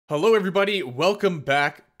Hello everybody, welcome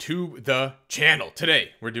back to the channel.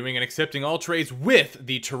 Today, we're doing an accepting all trades with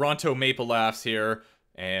the Toronto Maple Leafs here.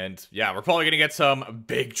 And yeah, we're probably going to get some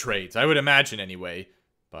big trades, I would imagine anyway.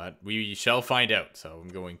 But we shall find out. So I'm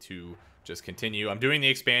going to just continue. I'm doing the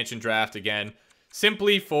expansion draft again,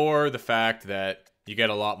 simply for the fact that you get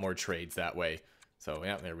a lot more trades that way. So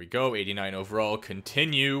yeah, there we go, 89 overall,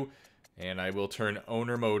 continue. And I will turn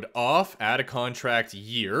owner mode off, add a contract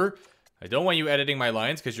year. I don't want you editing my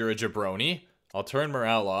lines because you're a jabroni. I'll turn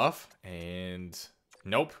morale off, and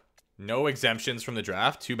nope. No exemptions from the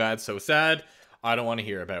draft. Too bad, so sad. I don't want to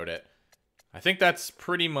hear about it. I think that's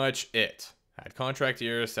pretty much it. Add contract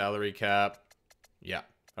year, salary cap. Yeah,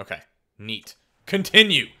 okay. Neat.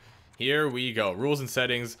 Continue. Here we go. Rules and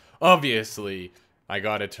settings. Obviously, I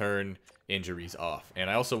gotta turn injuries off. And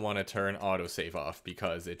I also want to turn autosave off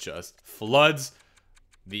because it just floods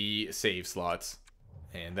the save slots.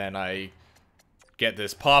 And then I get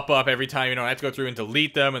this pop-up every time, I have to go through and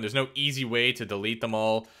delete them, and there's no easy way to delete them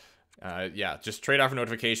all. Yeah, just trade offer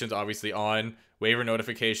notifications, obviously on. Waiver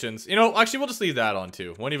notifications. Actually, we'll just leave that on,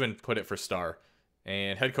 too. Won't even put it for star.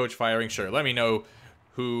 And head coach firing, sure. Let me know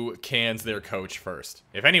who cans their coach first.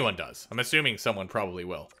 If anyone does. I'm assuming someone probably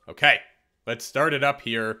will. Okay, let's start it up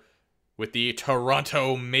here with the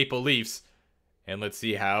Toronto Maple Leafs. And let's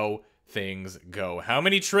see how things go. How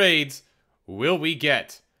many trades will we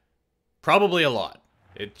get? Probably a lot.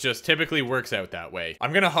 It just typically works out that way.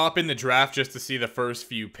 I'm gonna hop in the draft just to see the first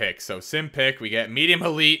few picks. So sim pick, we get medium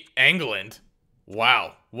elite England.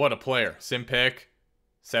 Wow, what a player. Sim pick,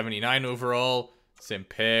 79 overall. Sim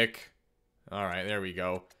pick. All right, there we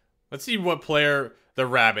go. Let's see what player the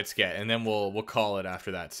Rabbits get, and then we'll call it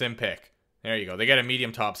after that. Sim pick. There you go. They get a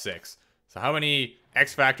medium top 6. So how many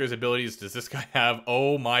X Factors abilities does this guy have?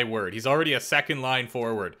 Oh my word. He's already a second line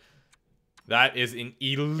forward. That is an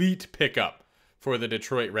elite pickup for the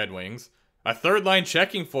Detroit Red Wings. A third line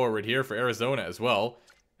checking forward here for Arizona as well.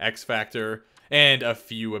 X Factor and a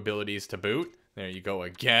few abilities to boot. There you go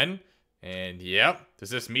again. And yep, does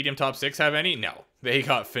this medium top 6 have any? No, they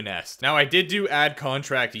got finessed. Now I did do add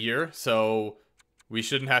contract year, so we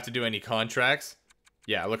shouldn't have to do any contracts.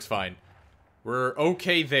 Yeah, it looks fine. We're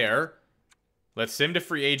okay there. Let's sim to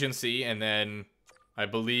free agency, and then I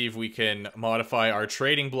believe we can modify our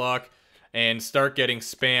trading block and start getting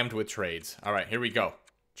spammed with trades. All right, here we go.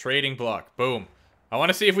 Trading block. Boom. I want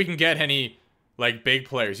to see if we can get any, big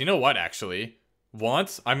players. You know what, actually?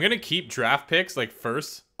 I'm going to keep draft picks,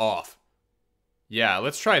 first, off. Yeah,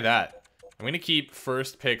 let's try that. I'm going to keep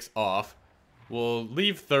first picks off. We'll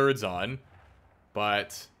leave thirds on.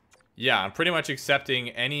 But, yeah, I'm pretty much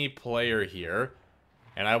accepting any player here.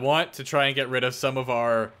 And I want to try and get rid of some of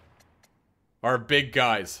our big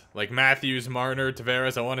guys, like Matthews, Marner,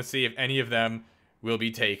 Tavares. I want to see if any of them will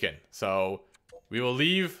be taken. So we will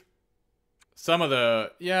leave some of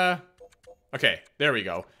the, yeah. Okay, there we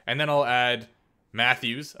go. And then I'll add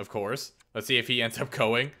Matthews, of course. Let's see if he ends up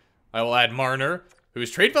going. I will add Marner,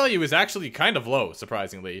 whose trade value is actually kind of low,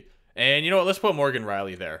 surprisingly. And you know what? Let's put Morgan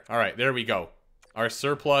Riley there. All right, there we go. Our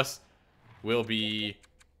surplus will be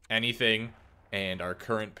anything. And our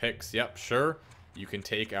current picks, yep, sure. You can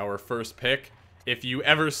take our first pick if you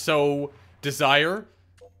ever so desire.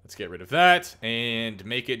 Let's get rid of that and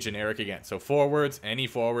make it generic again. So forwards, any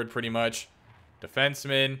forward pretty much.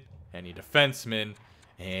 Defenseman, any defenseman.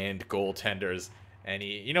 And goaltenders,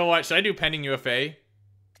 any. You know what? Should I do pending UFA?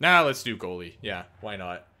 Nah, let's do goalie. Yeah, why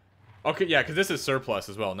not? Okay, yeah, because this is surplus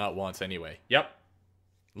as well, not wants anyway. Yep.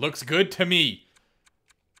 Looks good to me.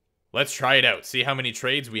 Let's try it out. See how many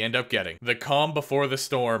trades we end up getting. The calm before the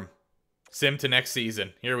storm. Sim to next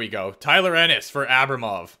season. Here we go. Tyler Ennis for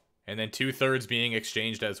Abramov. And then 2/3 being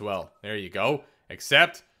exchanged as well. There you go.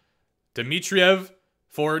 Accept. Dmitriev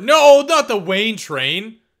for... No, not the Wayne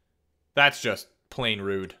train. That's just plain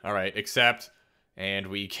rude. All right, accept. And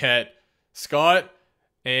we get Scott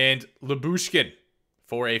and Lyubushkin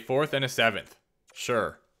for a 4th and a 7th.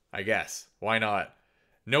 Sure, I guess. Why not?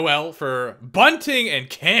 Noel for Bunting and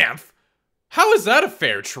Kampf. How is that a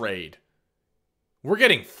fair trade? We're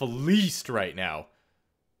getting fleeced right now.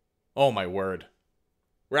 Oh my word.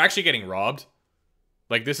 We're actually getting robbed.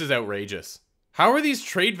 This is outrageous. How are these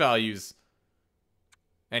trade values?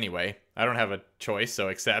 Anyway, I don't have a choice, so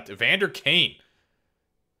accept. Evander Kane.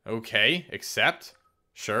 Okay, accept.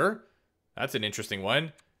 Sure. That's an interesting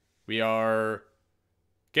one. We are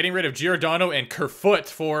getting rid of Giordano and Kerfoot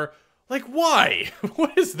for... why?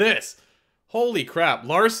 What is this? Holy crap.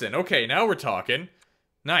 Larson. Okay, now we're talking.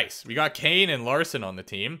 Nice. We got Kane and Larson on the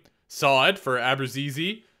team. Saad for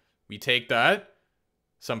Abrazizi. We take that.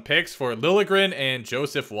 Some picks for Liljegren and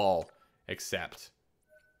Joseph Wall. Accept.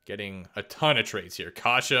 getting a ton of trades here.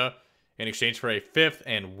 Kasha in exchange for a 5th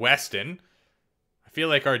and Weston. I feel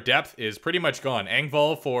like our depth is pretty much gone.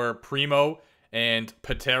 Engvall for Primo and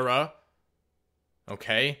Patera.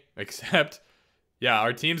 Okay, except, yeah,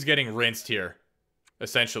 our team's getting rinsed here,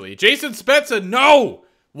 essentially. Jason Spezza, no!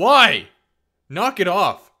 Why? Knock it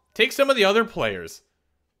off. Take some of the other players.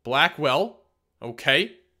 Blackwell,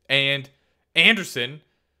 okay, and Anderson.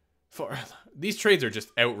 For these trades are just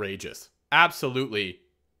outrageous. Absolutely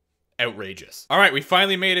outrageous. All right, we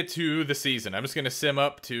finally made it to the season. I'm just going to sim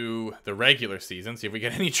up to the regular season, see if we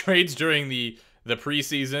get any trades during the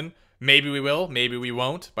preseason. Maybe we will, maybe we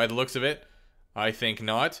won't, by the looks of it. I think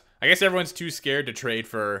not. I guess everyone's too scared to trade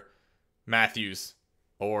for Matthews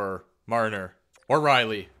or Marner or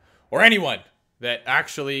Riley or anyone that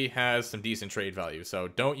actually has some decent trade value. So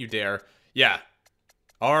don't you dare. Yeah,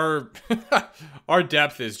 our our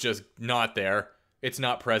depth is just not there. It's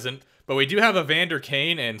not present. But we do have a Vander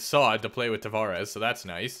Kane and Sod to play with Tavares, so that's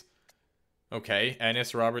nice. Okay,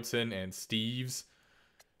 Ennis, Robertson, and Steves.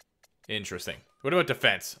 Interesting. What about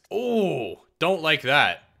defense? Oh, don't like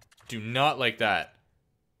that. Do not like that.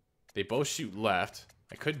 They both shoot left.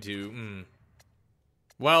 I could do...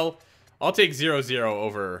 Well, I'll take 0-0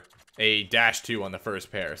 over a -2 on the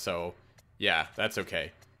first pair, so yeah, that's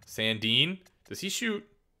okay. Sandin, does he shoot?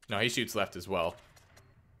 No, he shoots left as well.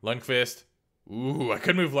 Lundqvist. Ooh, I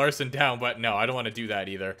could move Larson down, but no, I don't want to do that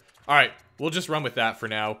either. All right, we'll just run with that for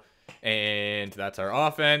now. And that's our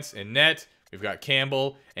offense. In net, we've got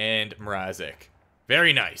Campbell and Mrazek.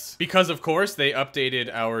 Very nice. Because, of course, they updated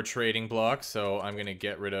our trading block, so I'm going to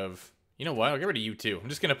get rid of... You know what? I'll get rid of you, too. I'm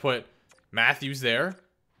just going to put Matthews there,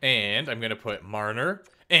 and I'm going to put Marner,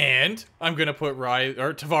 and I'm going to put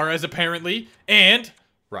Tavares, apparently, and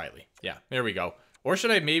Riley. Yeah, there we go. Or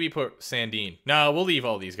should I maybe put Sandin? No, we'll leave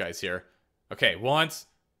all these guys here. Okay, once.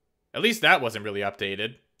 At least that wasn't really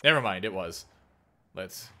updated. Never mind, it was.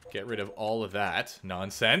 Let's get rid of all of that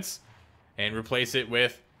nonsense and replace it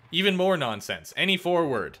with even more nonsense. Any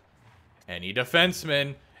forward, any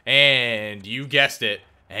defenseman, and you guessed it,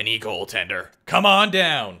 any goaltender. Come on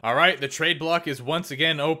down. All right, the trade block is once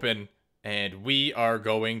again open, and we are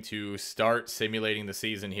going to start simulating the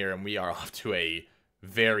season here, and we are off to a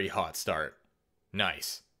very hot start.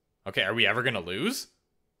 Nice. Okay, are we ever going to lose?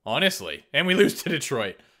 Honestly. And we lose to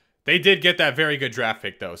Detroit. They did get that very good draft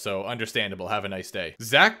pick, though, so understandable. Have a nice day.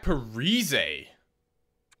 Zach Parise.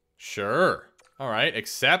 Sure. All right,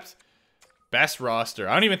 except best roster.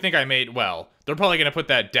 I don't even think I made... Well, they're probably going to put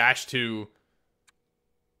that -2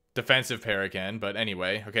 defensive pair again, but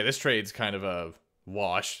anyway. Okay, this trade's kind of a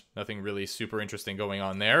wash. Nothing really super interesting going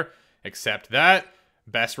on there, except that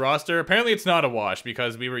best roster. Apparently it's not a wash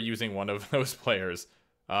because we were using one of those players.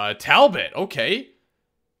 Talbot, okay.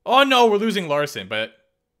 Oh no, we're losing Larson, but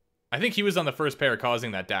I think he was on the first pair causing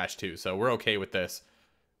that -2, so we're okay with this.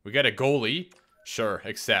 We got a goalie. Sure,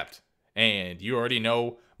 accept. And you already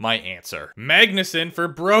know my answer. Magnuson for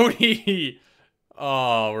Brody.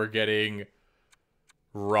 Oh, we're getting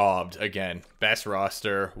robbed again. Best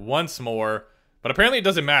roster once more. But apparently it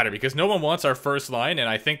doesn't matter because no one wants our first line, and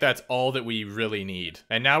I think that's all that we really need.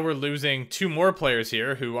 And now we're losing 2 more players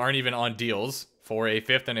here who aren't even on deals for a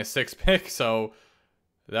 5th and a 6th pick, so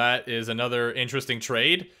that is another interesting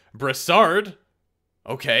trade. Brassard.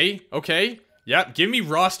 Okay, okay. Yep, give me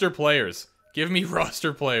roster players. Give me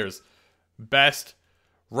roster players. Best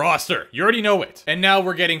roster. You already know it. And now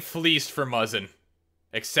we're getting fleeced for Muzzin.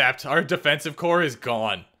 Except our defensive core is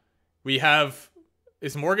gone. We have...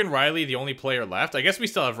 Is Morgan Riley the only player left? I guess we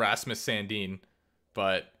still have Rasmus Sandin.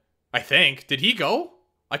 But I think... Did he go?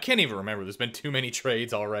 I can't even remember. There's been too many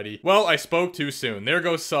trades already. Well, I spoke too soon. There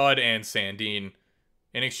goes Sod and Sandin.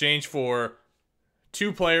 In exchange for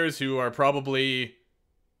 2 players who are probably,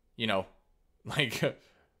 you know, like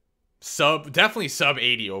definitely sub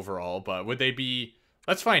 80 overall, but would they be,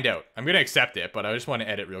 let's find out. I'm going to accept it, but I just want to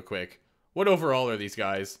edit real quick. What overall are these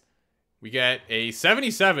guys? We get a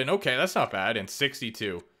 77, okay, that's not bad, and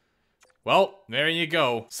 62. Well, there you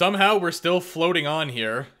go. Somehow we're still floating on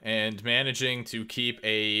here and managing to keep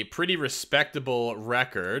a pretty respectable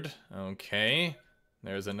record. Okay,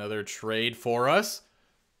 there's another trade for us.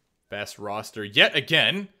 Best roster yet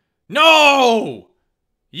again. No!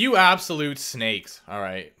 You absolute snakes. All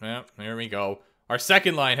right, well, there we go. Our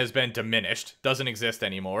second line has been diminished. Doesn't exist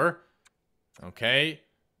anymore. Okay.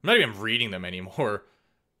 I'm not even reading them anymore.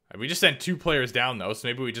 We just sent 2 players down, though, so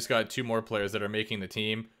maybe we just got 2 more players that are making the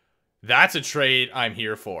team. That's a trade I'm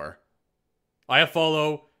here for.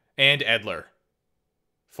 Iafallo and Edler.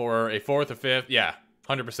 For a 4th or 5th. Yeah,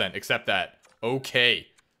 100%. Accept that. Okay.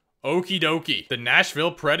 Okie dokie. The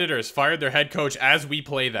Nashville Predators fired their head coach as we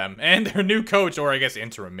play them. And their new coach, or I guess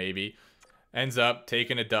interim maybe, ends up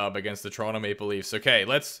taking a dub against the Toronto Maple Leafs. Okay,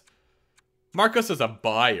 let's mark us as a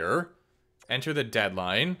buyer. Enter the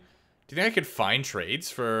deadline. Do you think I could find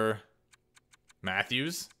trades for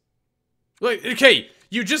Matthews? Like, okay,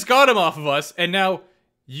 you just got him off of us, and now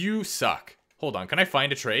you suck. Hold on, can I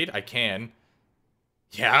find a trade? I can.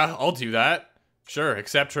 Yeah, I'll do that. Sure,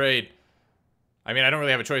 accept trade. I mean, I don't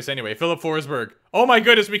really have a choice anyway. Philip Forsberg. Oh my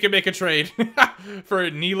goodness, we can make a trade. For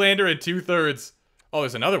Nylander and 2/3. Oh,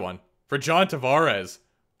 there's another one. For John Tavares.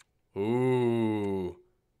 Ooh.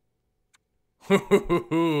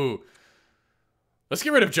 Let's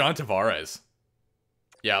get rid of John Tavares.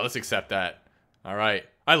 Yeah, let's accept that. Alright.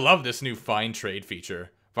 I love this new find trade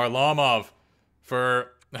feature. Varlamov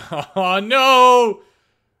for... Oh no!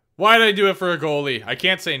 Why did I do it for a goalie? I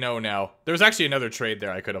can't say no now. There's actually another trade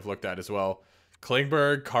there I could have looked at as well.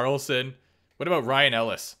 Klingberg, Carlson. What about Ryan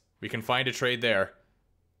Ellis? We can find a trade there.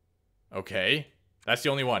 Okay. That's the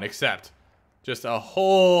only one, except just a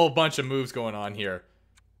whole bunch of moves going on here.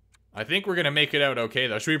 I think we're going to make it out okay,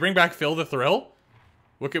 though. Should we bring back Phil the Thrill?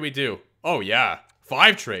 What can we do? Oh, yeah.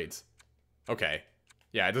 5 trades. Okay.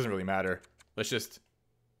 Yeah, it doesn't really matter. Let's just...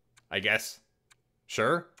 I guess.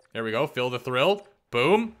 Sure. There we go. Phil the Thrill.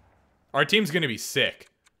 Boom. Our team's going to be sick.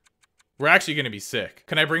 We're actually going to be sick.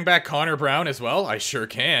 Can I bring back Connor Brown as well? I sure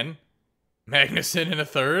can. Magnuson in a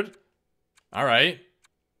 3rd. Alright.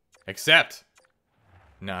 Accept.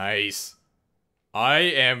 Nice. I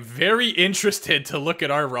am very interested to look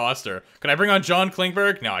at our roster. Can I bring on John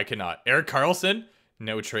Klingberg? No, I cannot. Erik Karlsson?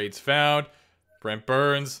 No trades found. Brent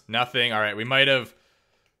Burns? Nothing. Alright, we might have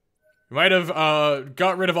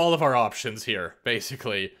got rid of all of our options here,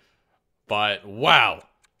 basically. But, wow.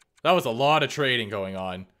 That was a lot of trading going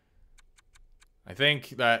on. I think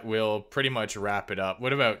that will pretty much wrap it up.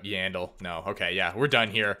 What about Yandel? No. Okay, yeah, we're done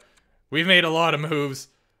here. We've made a lot of moves.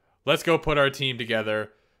 Let's go put our team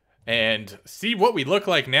together and see what we look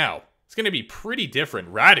like now. It's going to be pretty different,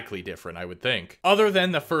 radically different, I would think. Other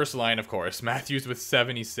than the first line, of course. Matthews with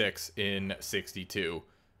 76 in 62.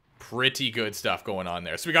 Pretty good stuff going on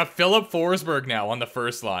there. So we got Philip Forsberg now on the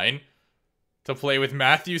first line to play with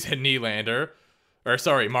Matthews and Nylander. Or,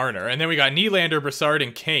 sorry, Marner. And then we got Nylander, Brassard,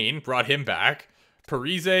 and Kane. Brought him back.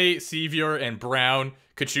 Parise, Sevier, and Brown.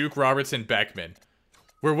 Kachuk, Robertson, Beckman.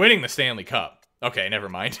 We're winning the Stanley Cup. Okay, never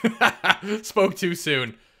mind. Spoke too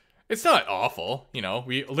soon. It's not awful, you know.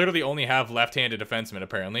 We literally only have left-handed defensemen,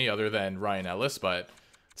 apparently, other than Ryan Ellis, but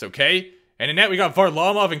it's okay. And in net, we got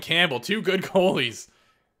Varlamov and Campbell. 2 good goalies.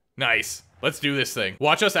 Nice. Let's do this thing.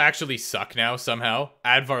 Watch us actually suck now, somehow.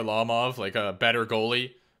 Add Varlamov, like a better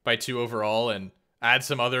goalie, by 2 overall, and add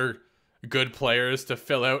some other good players to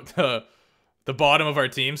fill out the bottom of our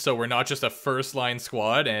team, so we're not just a first-line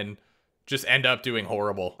squad, and just end up doing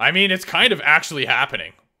horrible. I mean, it's kind of actually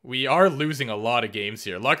happening. We are losing a lot of games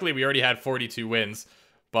here. Luckily, we already had 42 wins,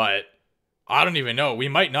 but I don't even know. We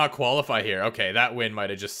might not qualify here. Okay, that win might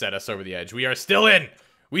have just set us over the edge. We are still in.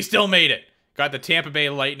 We still made it. Got the Tampa Bay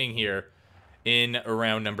Lightning here in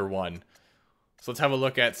round number 1. So let's have a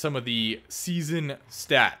look at some of the season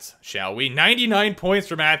stats, shall we? 99 points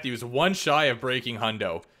for Matthews, 1 shy of breaking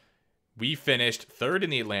hundo. We finished 3rd in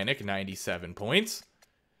the Atlantic, 97 points.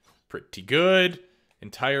 Pretty good.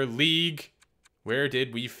 Entire league. Where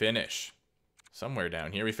did we finish? Somewhere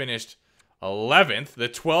down here. We finished 11th. The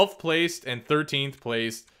 12th placed and 13th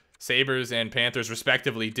placed Sabres and Panthers,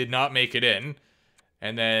 respectively, did not make it in.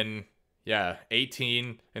 And then, yeah,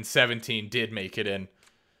 18 and 17 did make it in.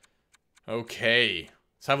 Okay.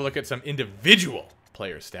 Let's have a look at some individual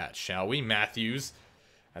player stats, shall we? Matthews,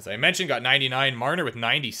 as I mentioned, got 99. Marner with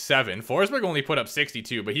 97. Forsberg only put up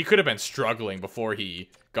 62, but he could have been struggling before he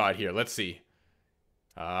got here. Let's see.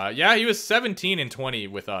 Yeah, he was 17 and 20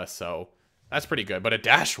 with us, so that's pretty good. But a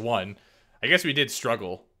 -1. I guess we did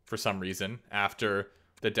struggle for some reason after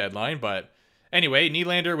the deadline. But anyway,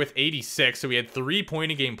 Nylander with 86. So we had 3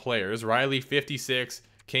 point-a-game players. Riley 56,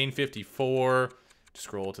 Kane 54.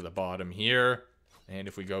 Scroll to the bottom here. And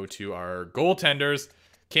if we go to our goaltenders,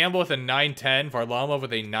 Campbell with a 910, Varlamov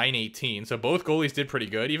with a 918. So both goalies did pretty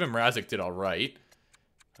good. Even Mrazek did all right.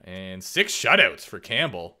 And 6 shutouts for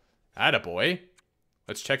Campbell. Attaboy.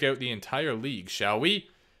 Let's check out the entire league, shall we?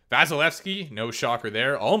 Vasilevsky, no shocker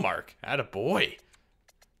there. Ullmark, attaboy.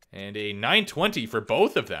 And a 920 for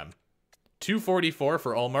both of them. 244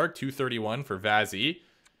 for Ullmark, 231 for Vazzy.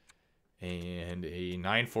 And a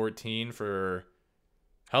 914 for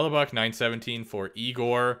Hellebuck, 917 for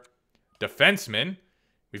Igor. Defenseman,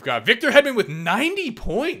 we've got Victor Hedman with 90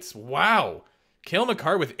 points. Wow. Cale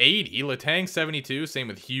Makar with 80. Letang 72. Same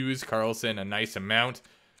with Hughes. Carlson, a nice amount.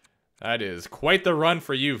 That is quite the run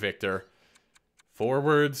for you, Victor.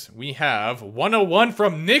 Forwards, we have 101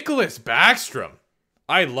 from Nicholas Backstrom.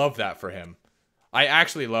 I love that for him. I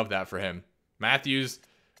actually love that for him. Matthews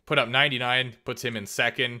put up 99, puts him in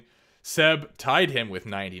second. Seb tied him with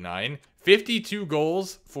 99. 52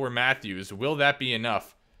 goals for Matthews. Will that be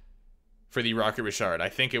enough for the Rocket Richard? I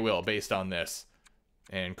think it will, based on this.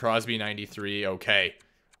 And Crosby 93. Okay,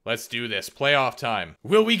 let's do this. Playoff time.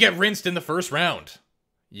 Will we get rinsed in the first round?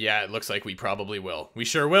 Yeah, it looks like we probably will. We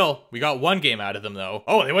sure will. We got one game out of them, though.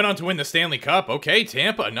 Oh, they went on to win the Stanley Cup. Okay,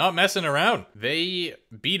 Tampa, not messing around. They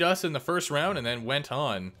beat us in the first round and then went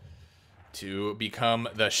on to become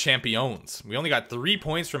the champions. We only got 3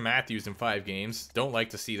 points from Matthews in 5 games. Don't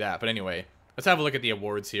like to see that. But anyway, let's have a look at the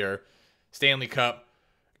awards here. Stanley Cup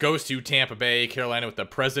goes to Tampa Bay. Carolina with the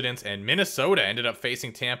Presidents, and Minnesota ended up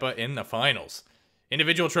facing Tampa in the finals.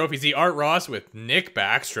 Individual trophies, the Art Ross with Nick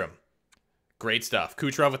Backstrom. Great stuff.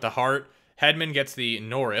 Kucherov with the Hart. Hedman gets the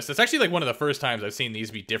Norris. It's actually like one of the first times I've seen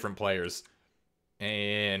these be different players.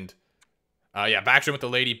 And, yeah, Backstrom with the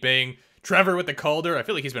Lady Byng. Trevor with the Calder. I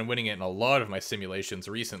feel like he's been winning it in a lot of my simulations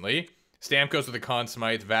recently. Stamkos with the Conn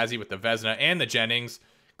Smythe. Vazzy with the Vezina and the Jennings.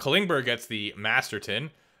 Klingberg gets the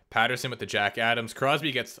Masterton. Patterson with the Jack Adams.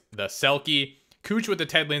 Crosby gets the Selke. Cooch with the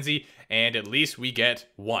Ted Lindsay. And at least we get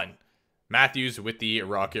one. Matthews with the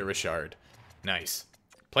Rocket Richard. Nice.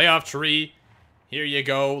 Playoff tree. Here you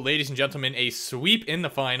go. Ladies and gentlemen, a sweep in the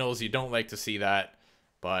finals. You don't like to see that.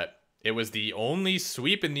 But it was the only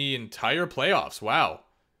sweep in the entire playoffs. Wow.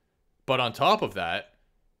 But on top of that,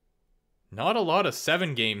 not a lot of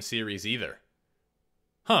 7-game series either.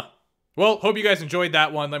 Huh. Well, hope you guys enjoyed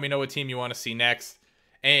that one. Let me know what team you want to see next.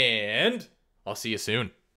 And I'll see you soon.